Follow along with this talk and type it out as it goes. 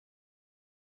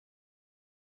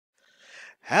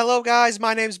Hello guys,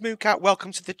 my name's Mooncat,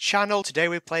 welcome to the channel. Today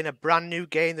we're playing a brand new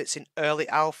game that's in early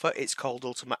alpha. It's called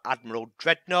Ultimate Admiral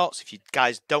Dreadnoughts. If you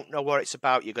guys don't know what it's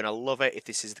about, you're going to love it if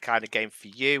this is the kind of game for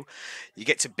you. You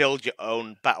get to build your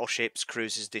own battleships,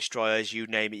 cruisers, destroyers, you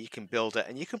name it, you can build it.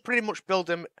 And you can pretty much build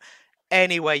them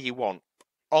any way you want,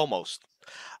 almost.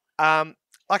 Like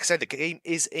I said, the game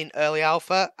is in early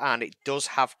alpha and it does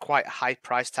have quite a high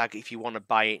price tag if you want to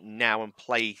buy it now and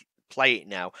play it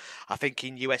now. I think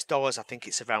in US dollars, I think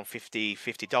it's around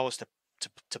 $50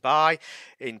 to buy.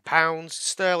 In pounds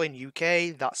sterling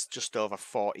UK, that's just over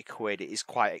 40 quid. It is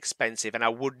quite expensive, and I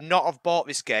would not have bought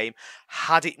this game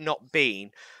had it not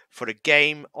been for a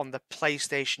game on the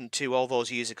PlayStation 2 all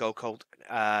those years ago called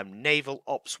Naval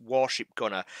Ops Warship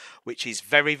Gunner, which is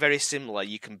very, very similar.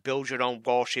 You can build your own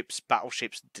warships,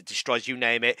 battleships, destroyers, you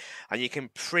name it, and you can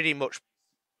pretty much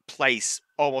place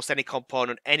almost any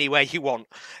component anywhere you want.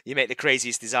 You make the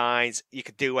craziest designs, you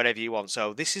can do whatever you want.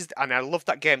 So this is, and I love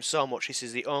that game so much, this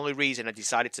is the only reason I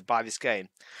decided to buy this game.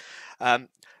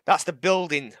 That's the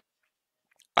building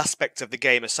aspect of the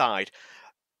game aside.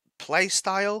 Play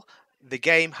style, the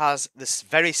game has this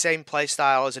very same play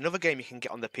style as another game you can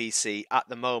get on the PC at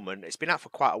the moment. It's been out for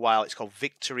quite a while. It's called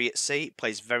Victory at Sea. It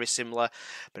plays very similar,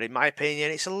 but in my opinion,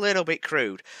 it's a little bit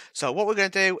crude. So what we're going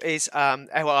to do is, well,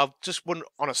 I'll just one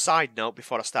on a side note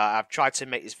before I start. I've tried to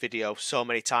make this video so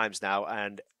many times now,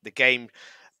 and the game,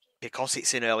 because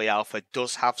it's in early alpha,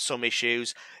 does have some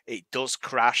issues. It does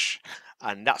crash,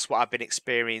 and that's what I've been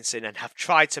experiencing, and have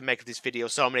tried to make this video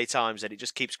so many times and it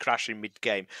just keeps crashing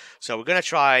mid-game. So we're going to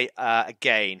try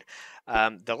again.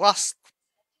 The last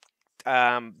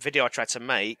video I tried to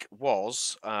make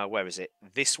was, where is it?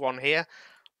 This one here.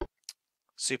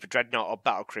 Super Dreadnought or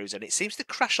Battle Cruiser, and it seems to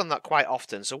crash on that quite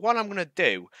often. So what I'm going to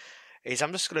do is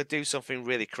I'm just going to do something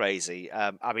really crazy.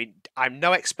 I mean, I'm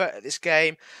no expert at this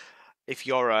game. If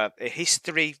you're a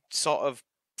history sort of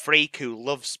freak who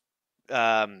loves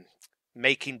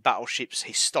making battleships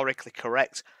historically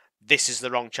correct, this is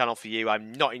the wrong channel for you.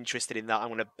 I'm not interested in that.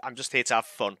 I'm just here to have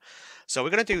fun. So we're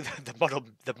gonna do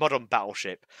the modern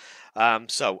battleship.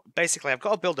 So basically, I've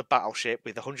got to build a battleship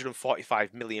with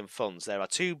 145 million funds. There are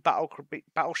two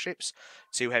battleships,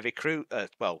 two heavy crew.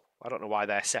 Well, I don't know why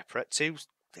they're separate. Two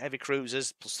heavy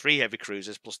cruisers plus three heavy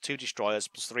cruisers plus two destroyers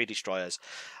plus three destroyers,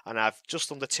 and I've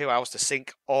just under 2 hours to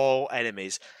sink all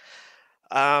enemies.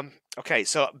 Okay,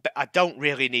 so I don't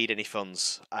really need any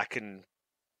funds. I can,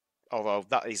 although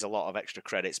that is a lot of extra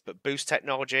credits, but boost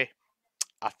technology,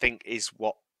 I think this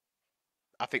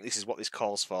is what this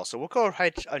calls for. So we'll go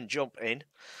ahead and jump in.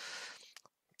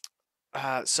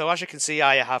 So as you can see,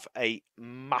 I have a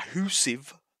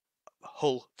massive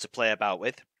hull to play about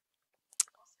with.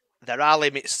 There are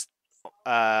limits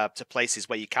to places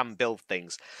where you can build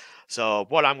things. So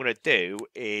what I'm going to do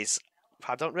is,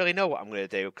 I don't really know what I'm going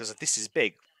to do because this is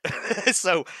big.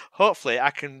 So hopefully I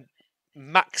can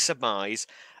maximize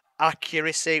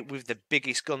accuracy with the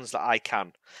biggest guns that I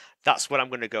can. That's what I'm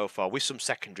going to go for, with some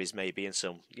secondaries maybe, and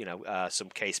some, some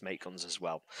casemate guns as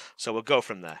well. So we'll go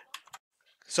from there.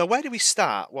 So where do we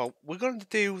start? Well, we're going to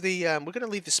do the we're going to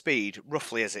leave the speed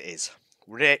roughly as it is.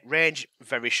 Range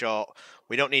very short.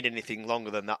 We don't need anything longer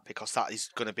than that because that is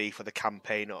going to be for the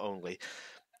campaign only.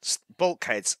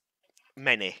 Bulkheads,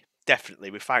 many, definitely.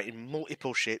 We're fighting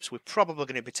multiple ships. We're probably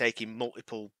going to be taking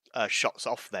multiple shots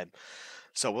off them.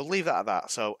 So we'll leave that at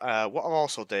that. So what I'll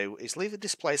also do is leave the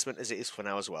displacement as it is for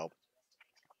now as well.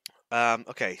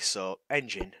 Okay, so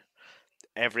engine,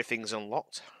 everything's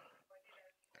unlocked.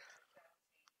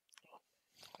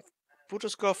 We'll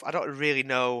just go for, I don't really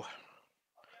know.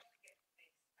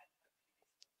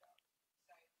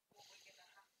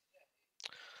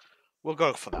 We'll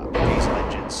go for that. Diesel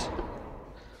engines.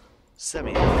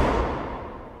 Semi.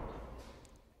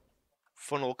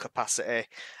 Funnel capacity.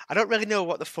 I don't really know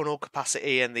what the funnel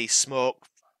capacity and the smoke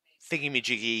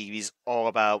thingy-majiggy is all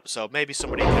about, so maybe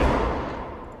somebody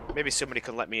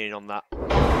can let me in on that.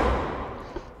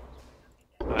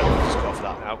 We'll just go for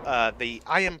that now. The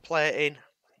iron plating.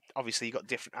 Obviously, you've got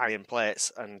different iron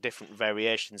plates and different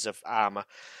variations of armour.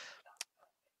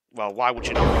 Well, why would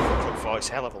you not go for Cook 4? It's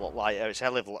a hell of a lot lighter, it's a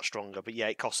hell of a lot stronger, but yeah,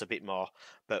 it costs a bit more.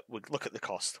 But we look at the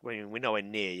cost, we're nowhere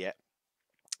near yet.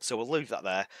 So we'll leave that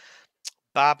there.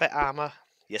 Barbette armour,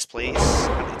 yes please.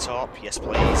 Anti-top, yes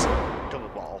please. Double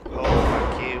bottle hull,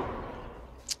 thank you.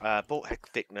 Bulkhead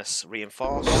thickness,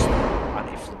 reinforced.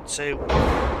 Anti-flip 2,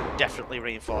 definitely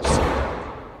reinforced.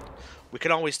 We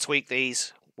can always tweak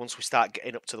these once we start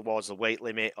getting up towards the weight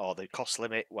limit or the cost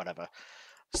limit, whatever.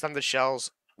 Standard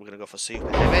shells, we're going to go for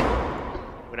super heavy.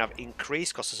 We're going to have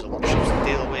increase because there's a lot of ships to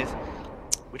deal with.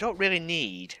 We don't really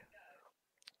need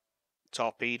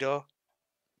torpedo.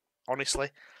 honestly.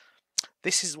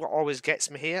 This is what always gets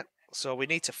me here. So we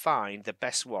need to find the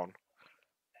best one.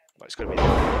 Well, it's going to be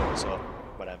that, so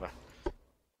whatever.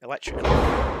 Electrical,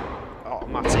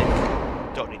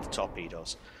 automatic, don't need the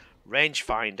torpedoes.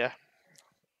 Rangefinder.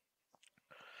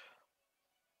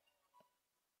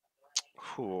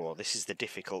 Ooh, this is the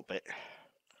difficult bit.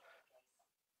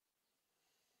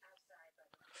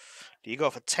 Do you go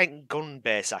for 10 gun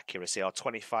base accuracy or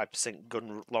 25%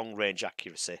 gun long range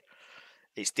accuracy?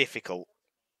 It's difficult.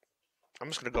 I'm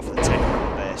just going to go for the 10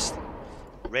 gun base.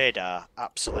 Radar,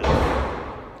 absolutely.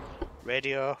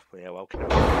 Radio, yeah, well,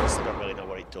 I still don't really know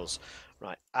what it does.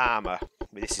 Right, armour.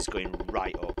 This is going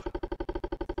right up.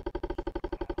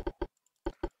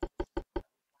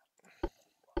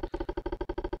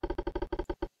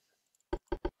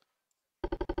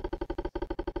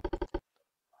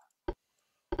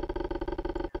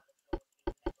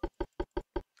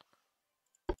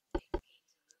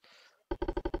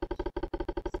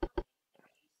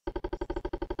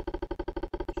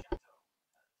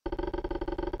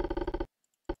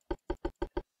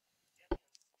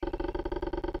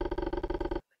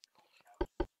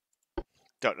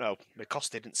 Don't know. My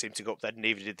cost didn't seem to go up there,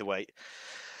 neither did the weight.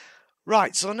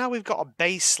 Right, so now we've got a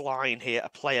baseline here to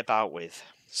play about with.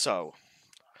 So,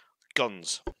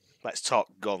 guns. Let's talk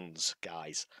guns,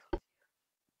 guys.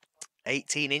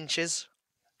 18 inches.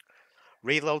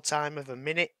 Reload time of a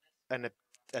minute and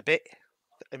a bit.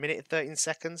 A minute and 13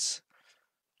 seconds.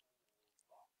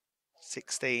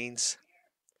 16s.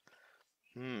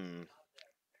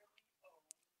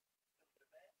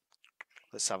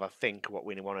 Let's have a think what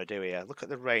we want to do here. Look at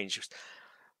the range.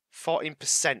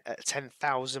 14% at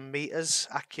 10,000 meters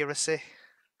accuracy.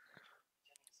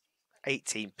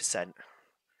 18%.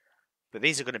 But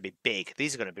these are going to be big.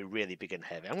 These are going to be really big and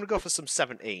heavy. I'm going to go for some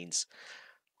 17s.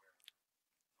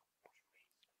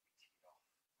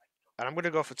 And I'm going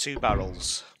to go for 2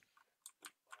 barrels.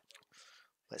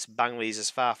 Let's bang these as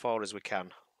far forward as we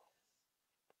can.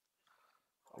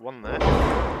 One there.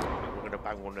 And we're going to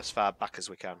bang one as far back as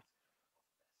we can.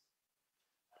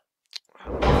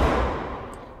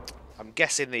 I'm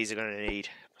guessing these are going to need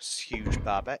huge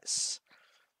barbettes.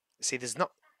 See,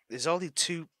 there's only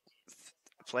 2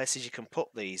 places you can put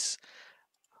these.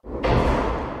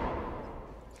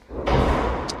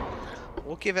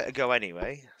 We'll give it a go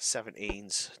anyway.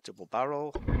 17s, double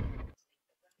barrel.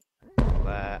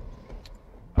 There.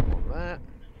 That one there.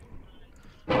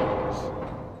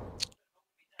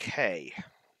 Okay.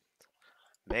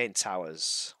 Main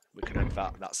towers. We can add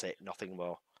that. That's it. Nothing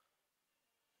more.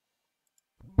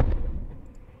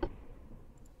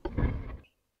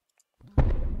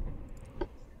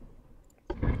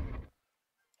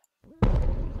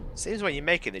 Seems when you're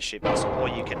making this ship, that's all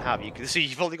you can have. You can see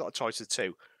you've only got a choice of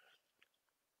 2.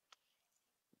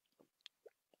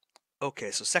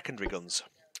 Okay, so secondary guns.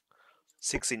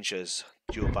 6 inches,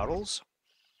 dual barrels.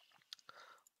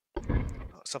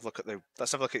 Let's have a look at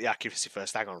the accuracy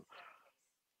first. Hang on.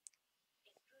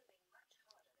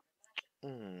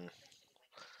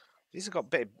 These have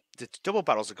got the double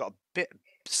barrels have got a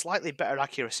slightly better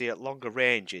accuracy at longer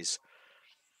ranges.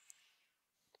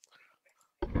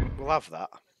 We'll have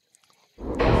that.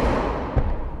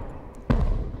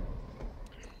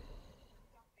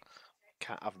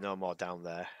 Can't have no more down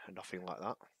there and nothing like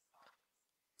that.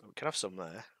 We can have some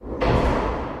there.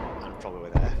 And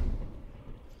probably there.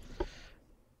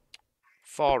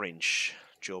 4-inch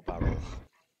dual barrel.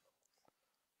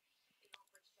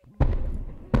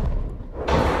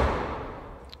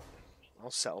 I'll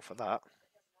settle for that.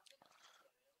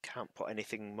 Can't put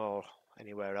anything more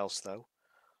anywhere else though.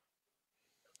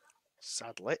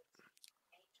 Sadly.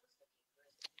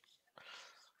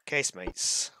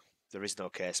 Casemates. There is no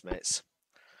casemates.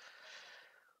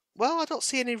 Well, I don't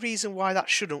see any reason why that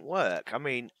shouldn't work. I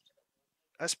mean,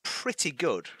 that's pretty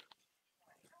good.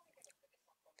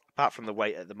 Apart from the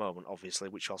weight at the moment, obviously,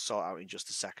 which I'll sort out in just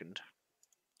a second.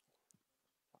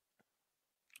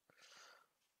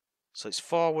 So it's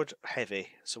forward heavy,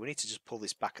 so we need to just pull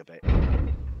this back a bit.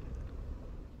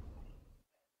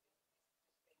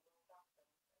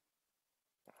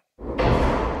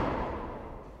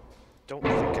 Don't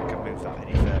think I can move that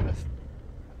any further.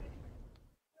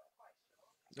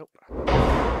 Nope.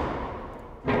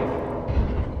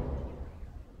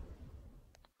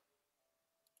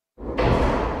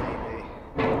 Maybe.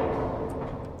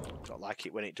 Don't like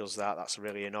it when it does that, that's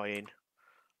really annoying.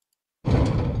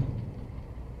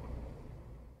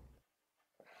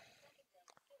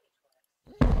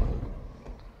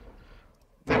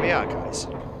 There we are, guys.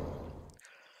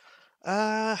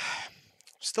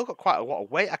 Still got quite a lot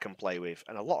of weight I can play with,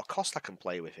 and a lot of cost I can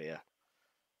play with here.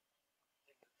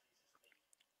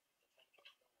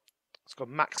 go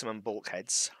maximum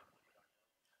bulkheads.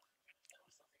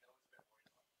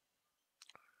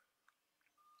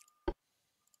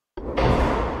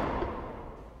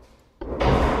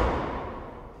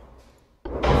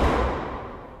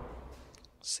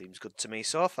 Seems good to me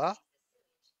so far.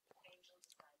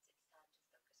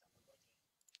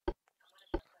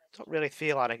 Don't really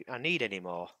feel like I need any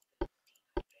more.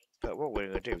 But what we're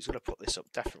going to do is we're going to put this up,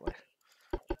 definitely.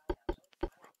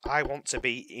 I want to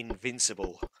be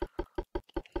invincible.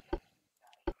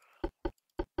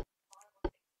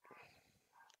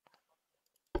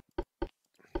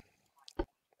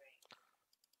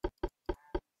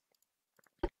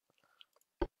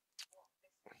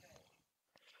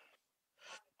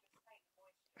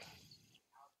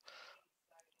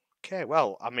 Okay,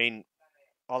 well, I mean,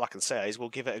 all I can say is we'll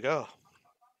give it a go.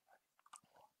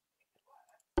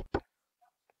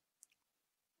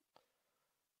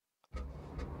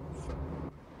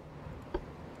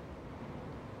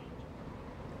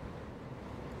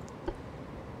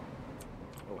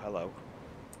 Oh, hello.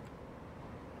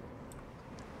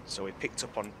 So we picked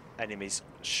up on enemies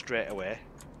straight away.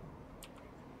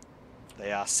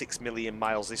 They are 6 million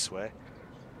miles this way.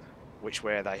 Which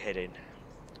way are they heading?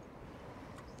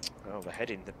 Oh, they're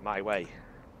heading my way.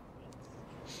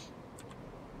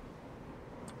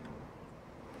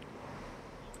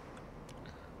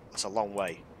 That's a long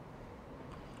way.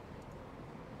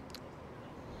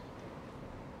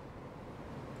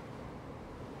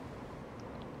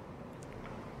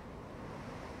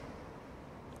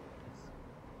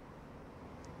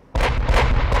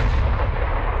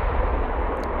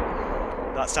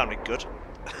 That sounded good.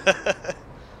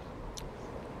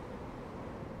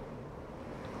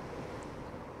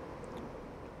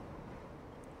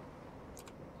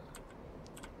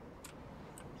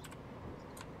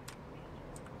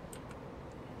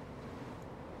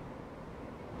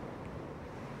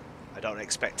 I don't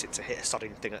expect it to hit a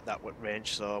sodding thing at that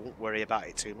range, so I won't worry about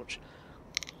it too much.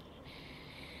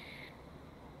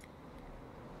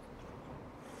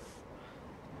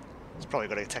 It's probably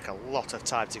going to take a lot of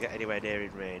time to get anywhere near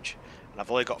in range. And I've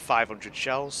only got 500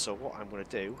 shells, so what I'm going to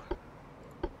do...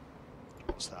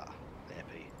 What's that? AP.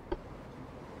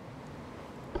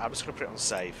 I'm just going to put it on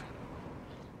save.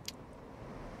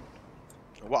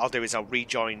 And what I'll do is I'll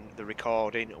rejoin the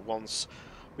recording once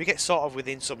we get sort of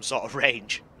within some sort of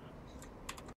range.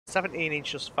 17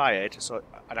 inch just fired, so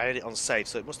and I had it on save,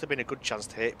 so it must have been a good chance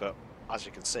to hit, but as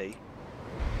you can see,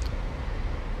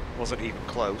 wasn't even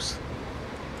close.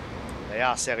 They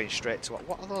are sailing straight to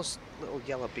what are those little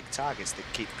yellow big targets that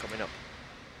keep coming up?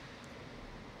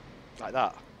 Like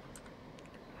that.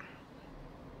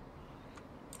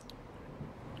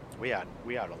 We are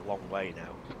a long way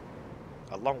now.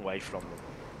 A long way from them.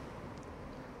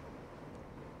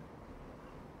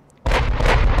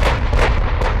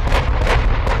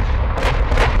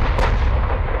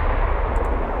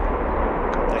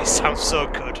 God, they sound so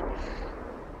good.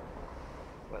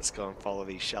 Let's go and follow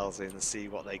these shells in and see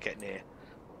what they get near.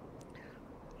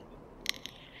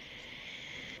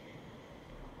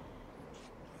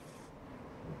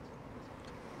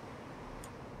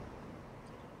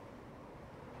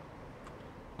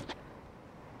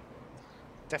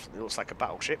 Definitely looks like a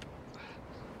battleship.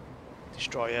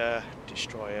 Destroyer,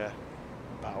 destroyer,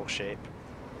 battleship.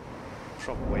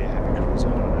 Probably a heavy cruiser,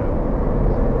 I don't know.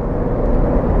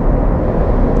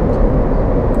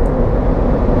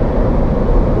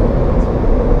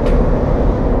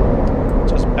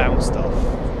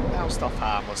 Bounced off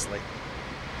harmlessly.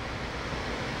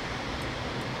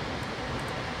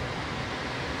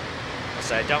 I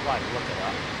say I don't like the look of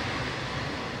that.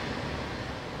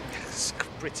 It's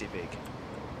pretty big.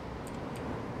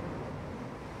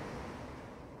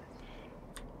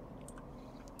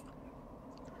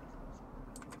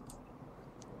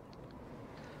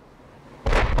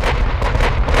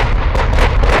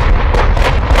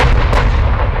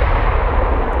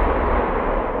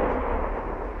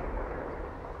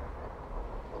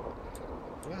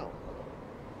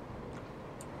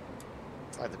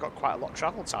 They've got quite a lot of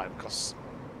travel time because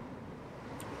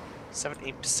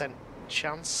 17%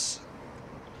 chance.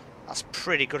 That's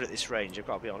pretty good at this range, I've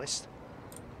got to be honest.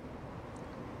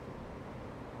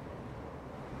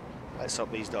 Let's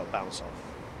hope these don't bounce off.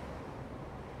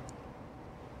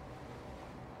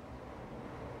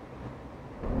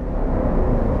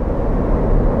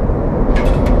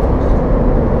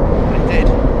 It did.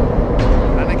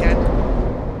 And again,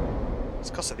 it's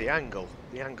because of the angle.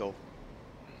 The angle.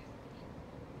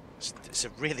 It's a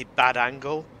really bad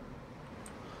angle.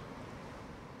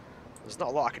 There's not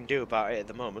a lot I can do about it at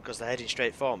the moment because they're heading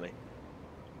straight for me.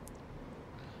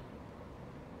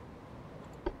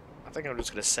 I think I'm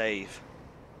just going to save.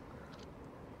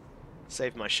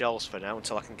 Save my shells for now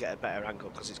until I can get a better angle,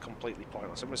 because it's completely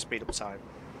pointless. I'm going to speed up time.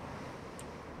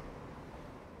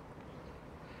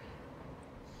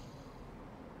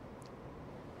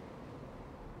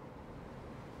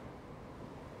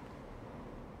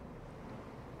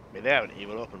 I mean, they haven't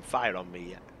even opened fire on me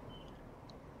yet.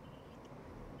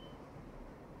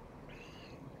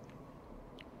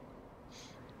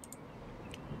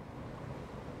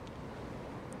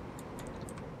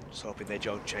 Just hoping they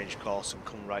don't change course and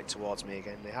come right towards me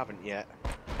again. They haven't yet.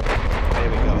 Here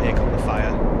we go, here come the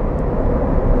fire.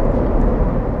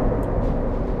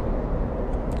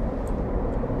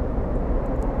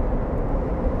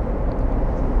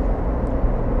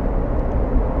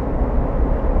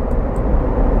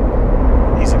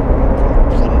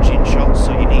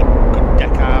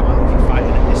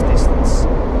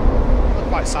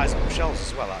 Sizable shells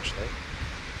as well, actually.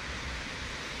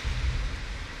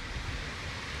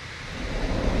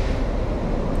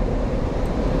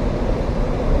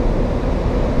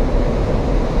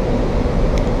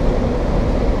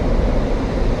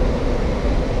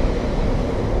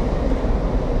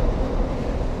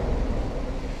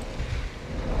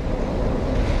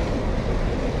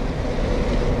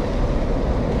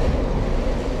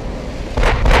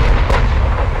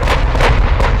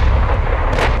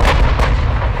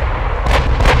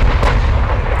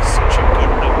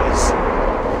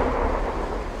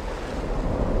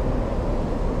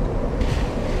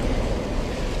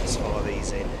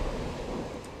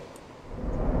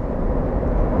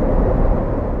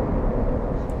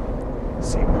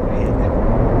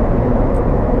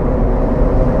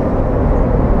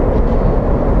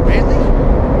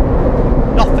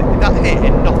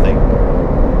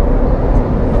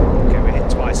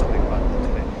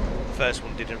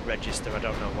 Register, I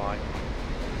don't know why.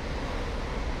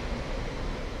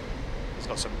 He's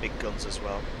got some big guns as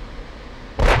well.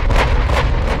 They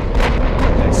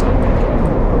sound big.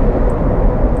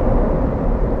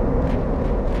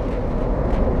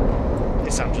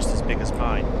 They sound just as big as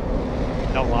mine.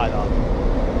 Don't like that.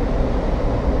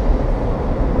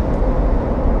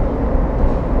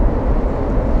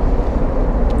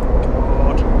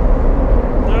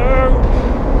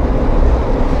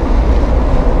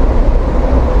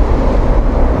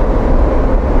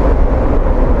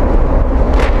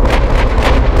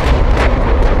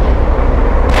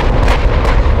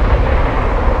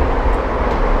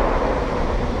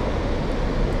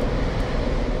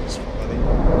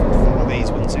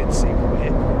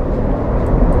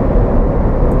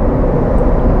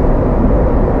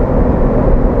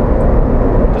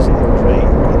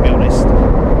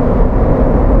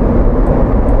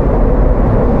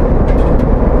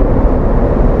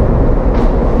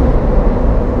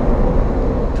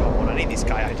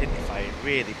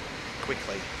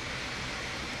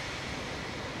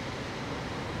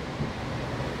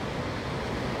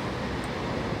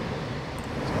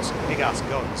 Big-ass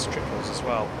guns, triples as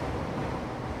well.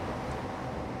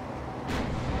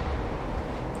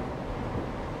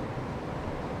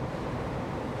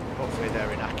 Hopefully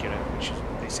they're inaccurate, which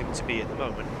they seem to be at the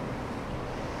moment.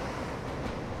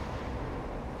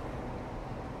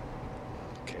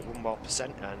 Okay, 1 more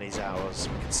percent and he's ours.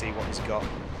 We can see what he's got.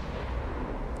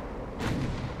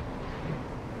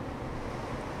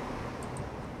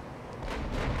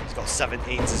 He's got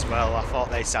 17s as well. I thought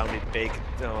they sounded big.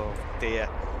 Oh dear.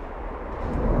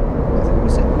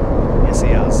 Was it? Yes, he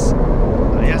has.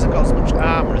 He hasn't got as much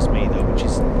armour as me though, which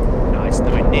is nice.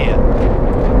 Nowhere near.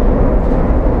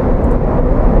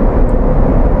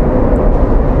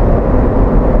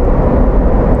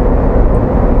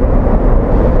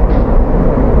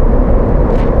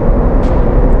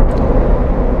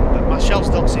 But my shells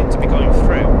don't seem to be going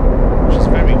through, which is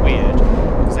very weird,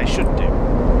 because they should do.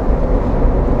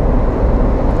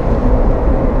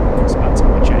 It's about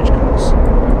time I change course.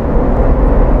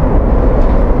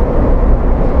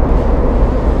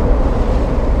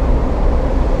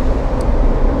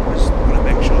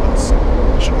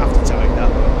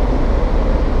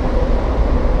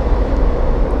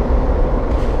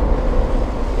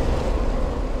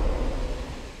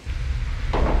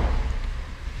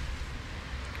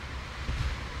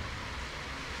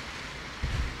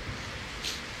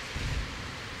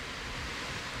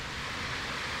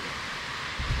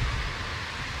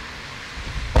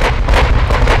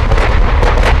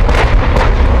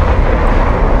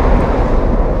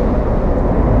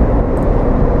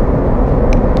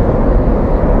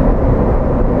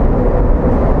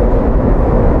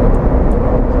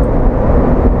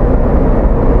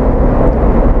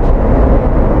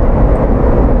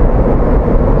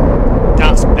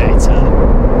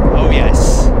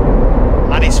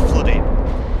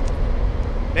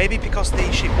 maybe because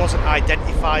the ship wasn't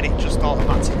identified, it just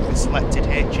automatically selected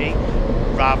HE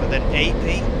rather than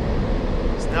AP.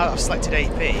 So now that I've selected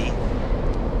AP,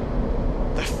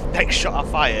 the next shot I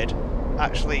fired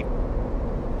actually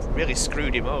really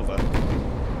screwed him over.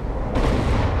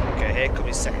 Okay, here come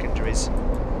his secondaries.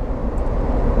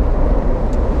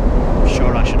 I'm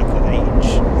sure I should have put 8-inch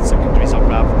secondaries on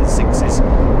rather than 6s.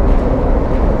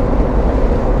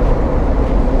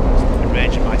 In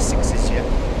range of my 6s yet.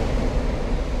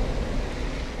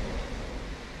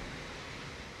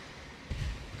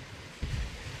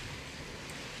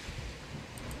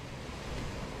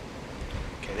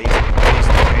 Okay, these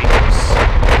are dangerous.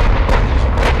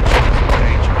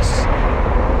 Dangerous.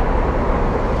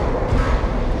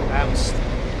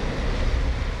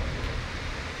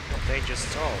 Not dangerous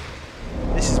at all.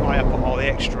 This is why I put all the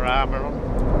extra armour on.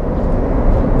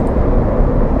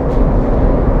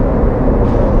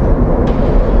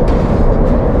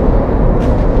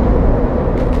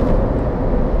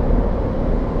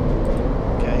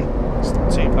 Okay, it's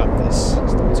not too bad this.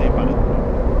 It's not too bad.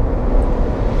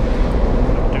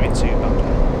 Not doing too badly.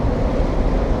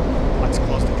 I'd like to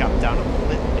close the gap down a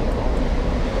little bit more.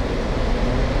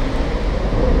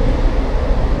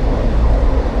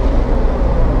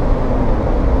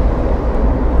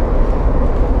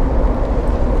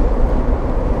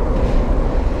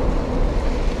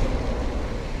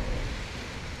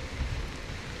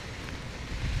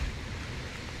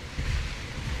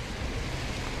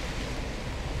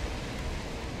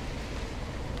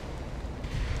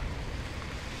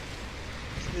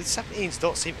 The 17s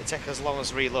don't seem to take as long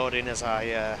as reloading as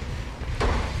I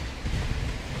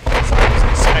was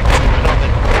expecting. I know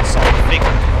they're sort of big.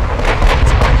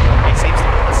 It seems to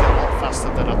pass it a lot faster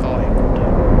than I thought it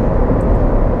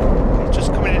would. It's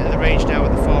just coming into the range now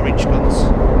with the 4-inch guns.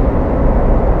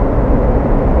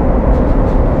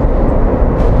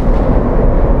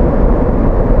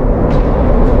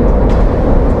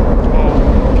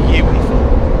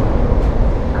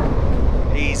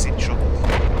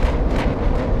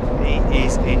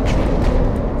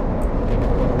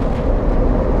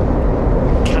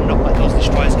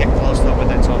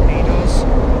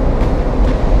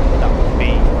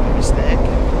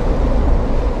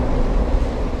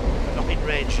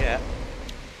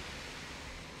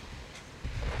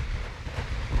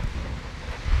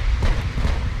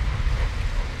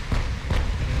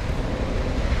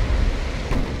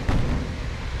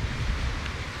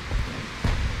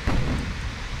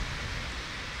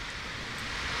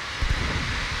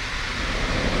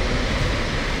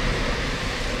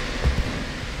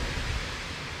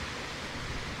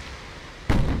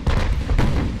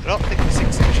 I don't think the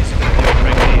 6 inches are going to do a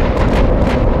great deal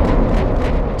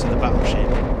to the battleship,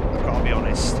 I've got to be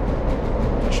honest.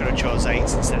 I should have chose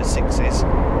 8s instead of 6s,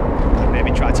 and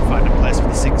maybe tried to find a place for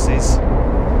the 6s.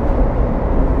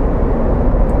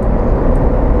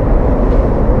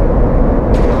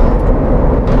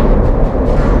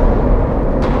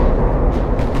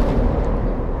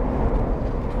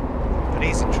 But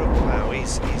he's in trouble now,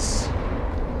 he's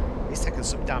taken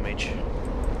some damage.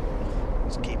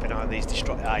 Just keep an eye on these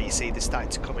destroyers. Ah, you see they're starting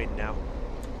to come in now.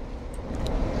 Who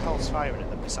the hell's firing at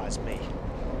them besides me?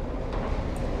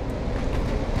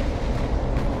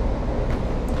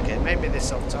 Okay, maybe they're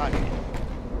self-targeting.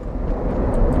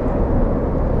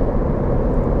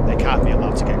 They can't be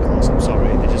allowed to get close, I'm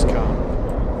sorry, they just can't.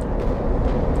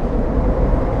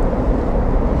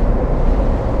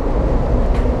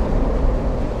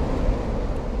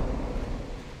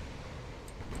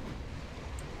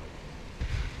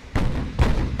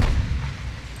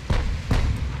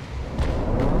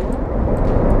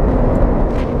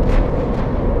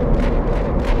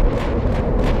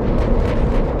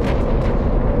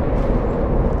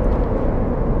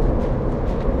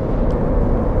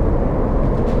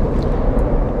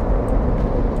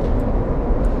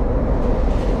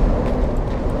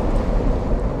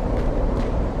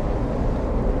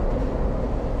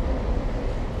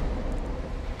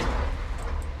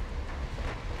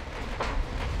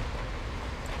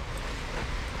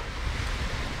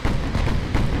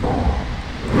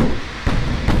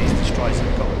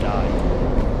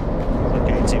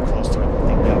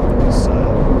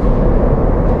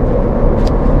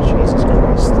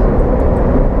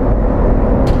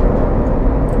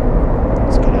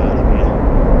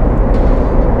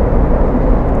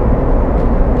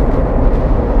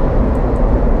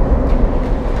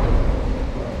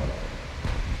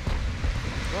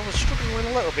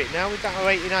 Now we're down to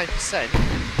 89%.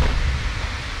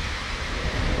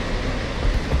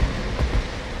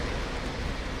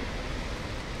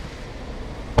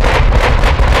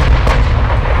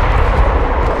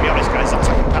 To be honest guys,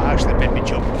 that actually made me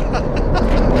jump.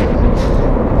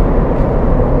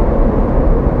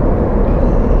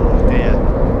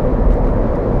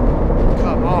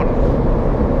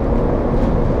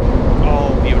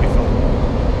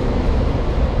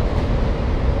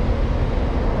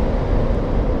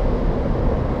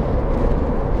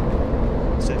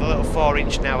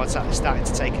 4-inch now are starting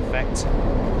to take effect.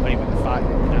 Only with the 5,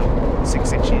 no,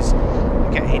 6 inches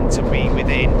getting to be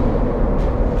within,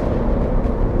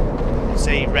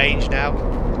 see, range now.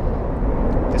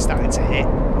 They're starting to hit,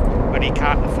 but I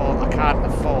can't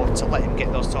afford to let him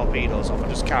get those torpedoes off. I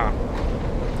just can't.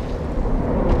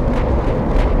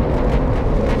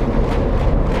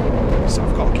 So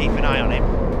I've got to keep an eye on him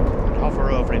and hover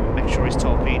over him and make sure he's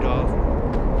torpedo.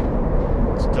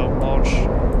 So don't launch.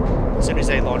 As soon as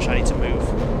they launch, I need to move.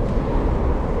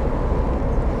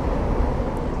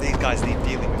 These guys need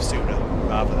dealing with sooner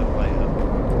rather than later.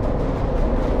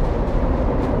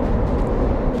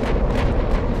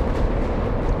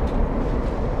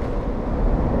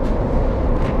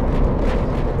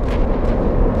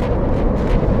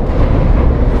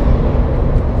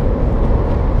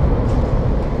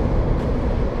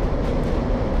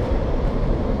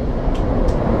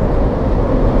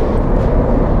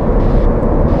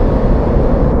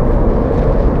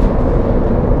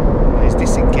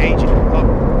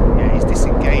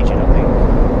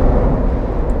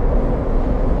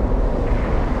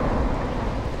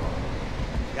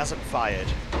 Fired.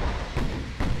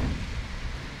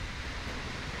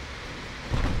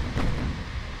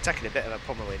 Taking a bit of a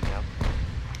pummeling now.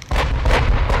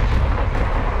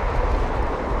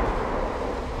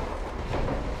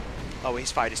 Oh,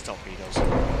 he's fired his torpedoes.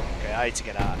 Okay, I need to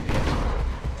get out of here.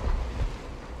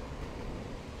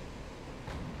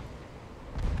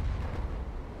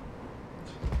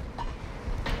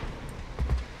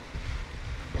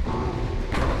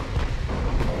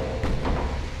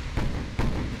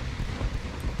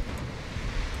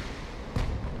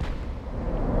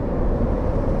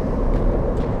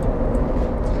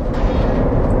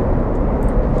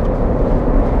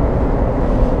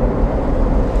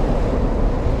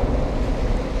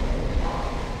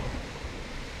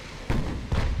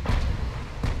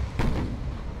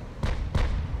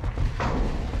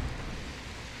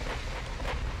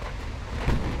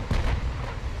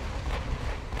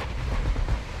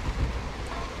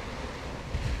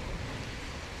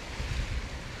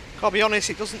 I'll be honest,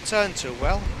 it doesn't turn too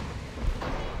well.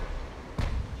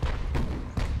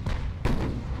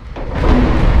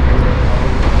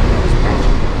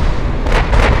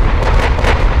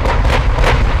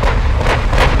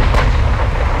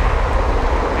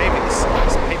 Maybe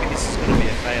this is going to be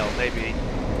a fail. Maybe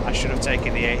I should have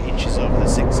taken the 8 inches over the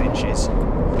 6 inches.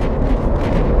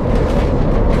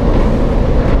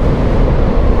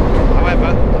 However,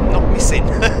 I'm not missing.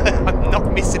 I'm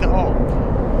not missing at all.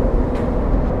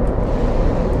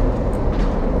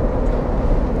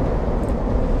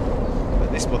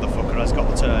 This motherfucker has got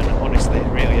the turn, honestly, it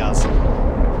really has.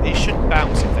 These shouldn't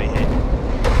bounce if they hit.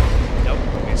 Nope,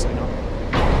 obviously not.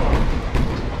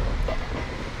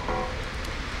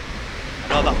 I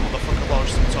know that motherfucker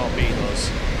launched some torpedoes.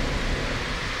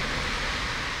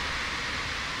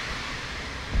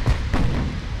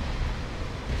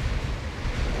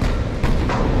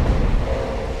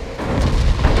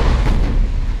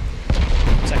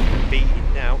 I'm taking a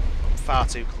beating now. I'm far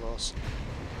too close.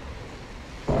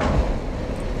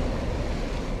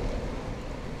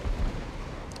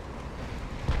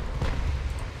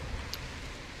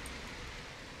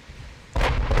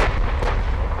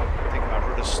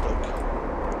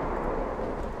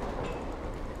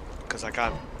 I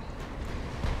can't.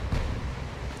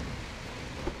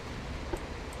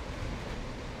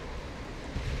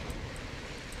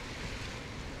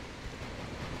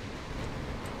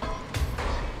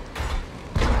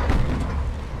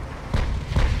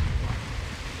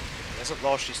 He hasn't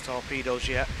launched his torpedoes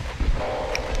yet.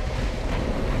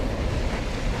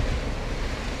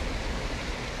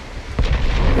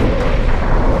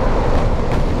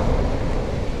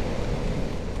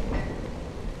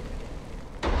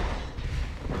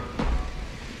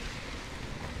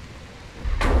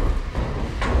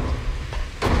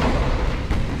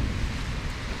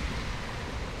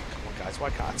 Why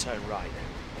can't I turn right now?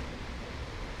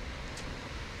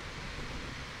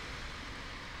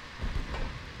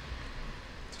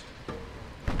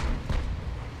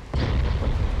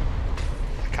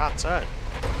 I can't turn.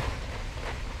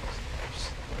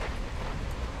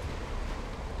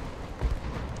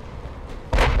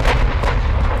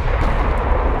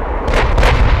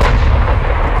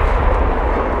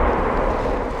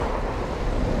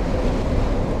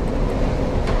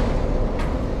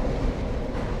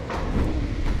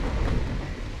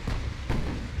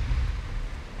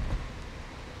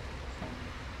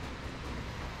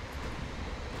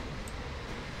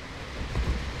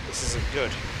 This isn't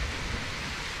good.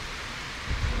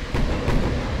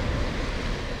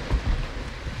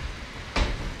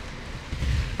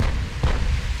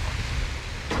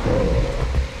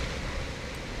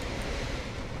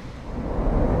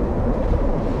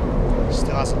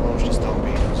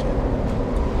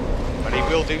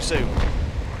 too soon.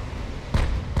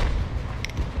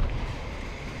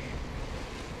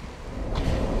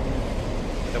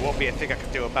 There won't be a thing I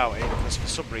can do about it because for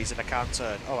some reason I can't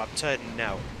turn. Oh, I'm turning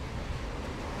now.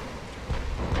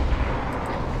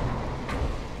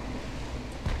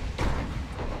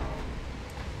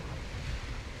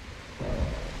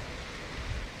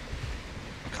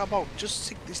 Come on, just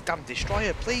sink this damn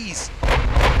destroyer, please.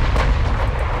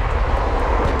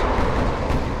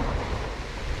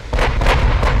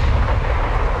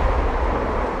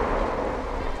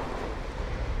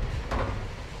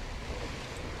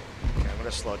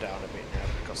 Slow down a bit now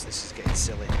because this is getting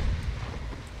silly.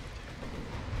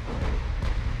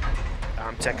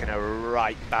 I'm taking a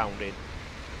right bounding.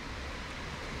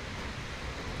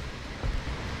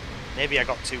 Maybe I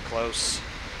got too close.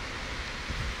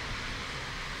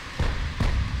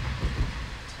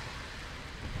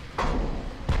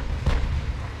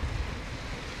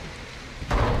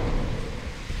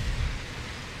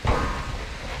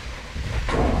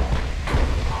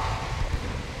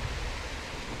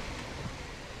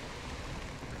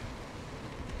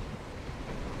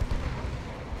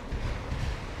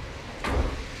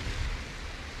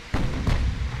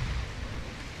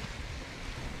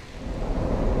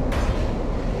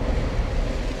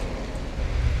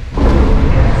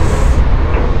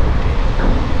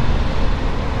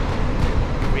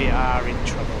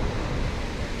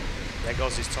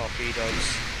 His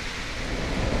torpedoes.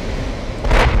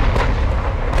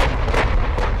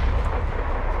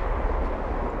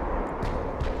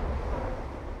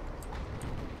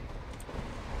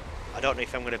 I don't know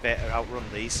if I'm going to be able to outrun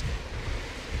these.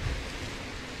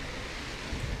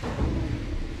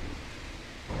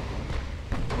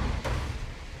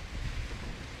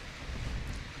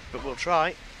 But we'll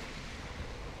try.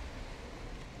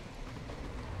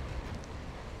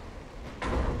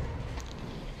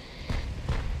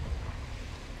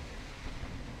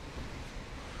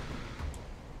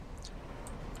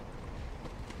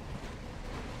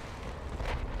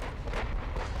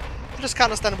 I just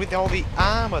can't understand with all the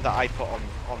armour that I put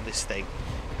on this thing.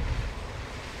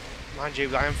 Mind you,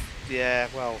 yeah,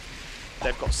 well,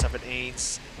 they've got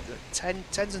 17s.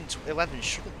 10s and 11s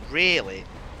shouldn't really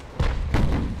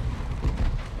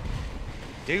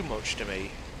do much to me.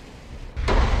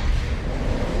 So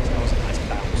that was a nice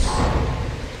bounce.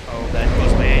 Oh, there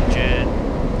goes my engine.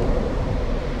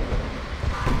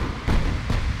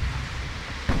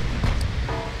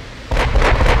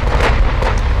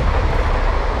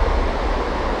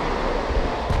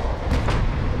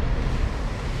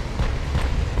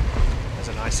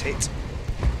 Hit.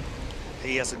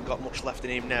 He hasn't got much left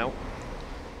in him now.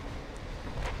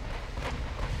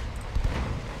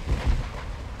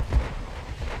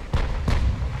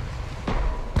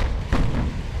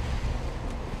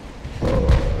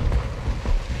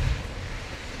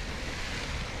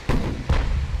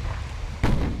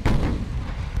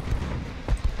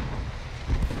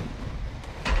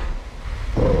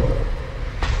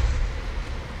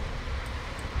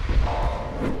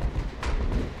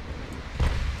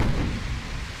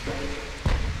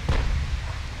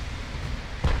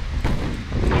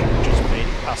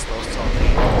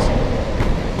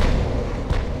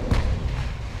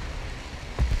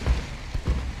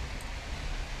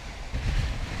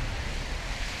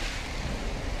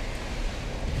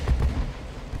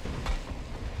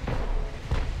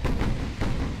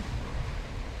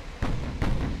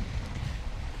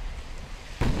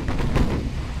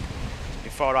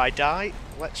 Before I die,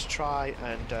 let's try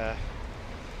and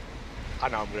I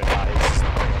know I'm going to die. This is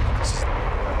not going to work.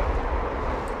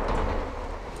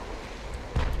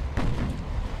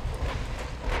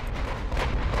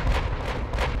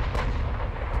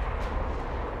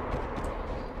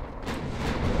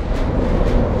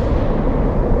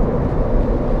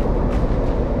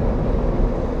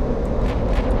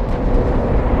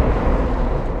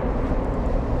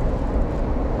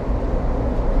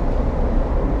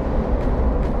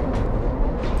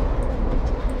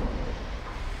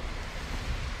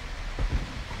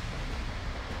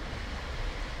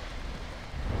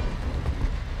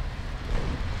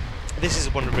 This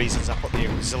is one of the reasons I put the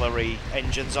auxiliary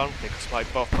engines on, because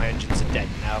both my engines are dead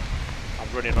now. I'm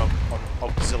running on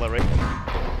auxiliary.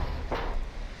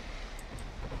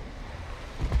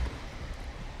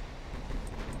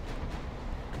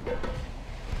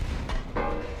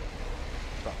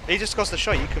 It just goes to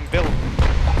show you can build a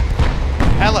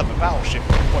hell of a battleship,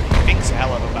 what you think's a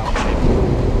hell of a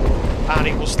battleship, and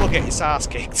it will still get its arse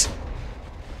kicked.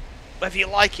 Whether you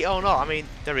like it or not, I mean,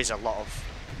 there's a lot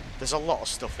of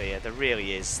stuff here. There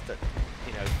really is. That,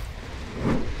 you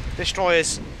know,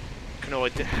 destroyers can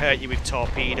only hurt you with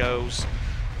torpedoes.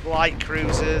 Light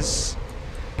cruisers,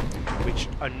 which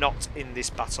are not in this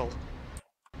battle.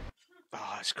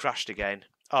 Oh, it's crashed again.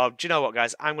 Oh, do you know what,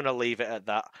 guys? I'm going to leave it at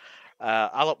that.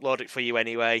 I'll upload it for you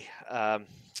anyway. And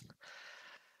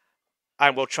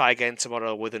we'll try again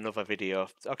tomorrow with another video.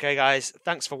 Okay, guys,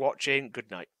 thanks for watching. Good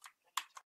night.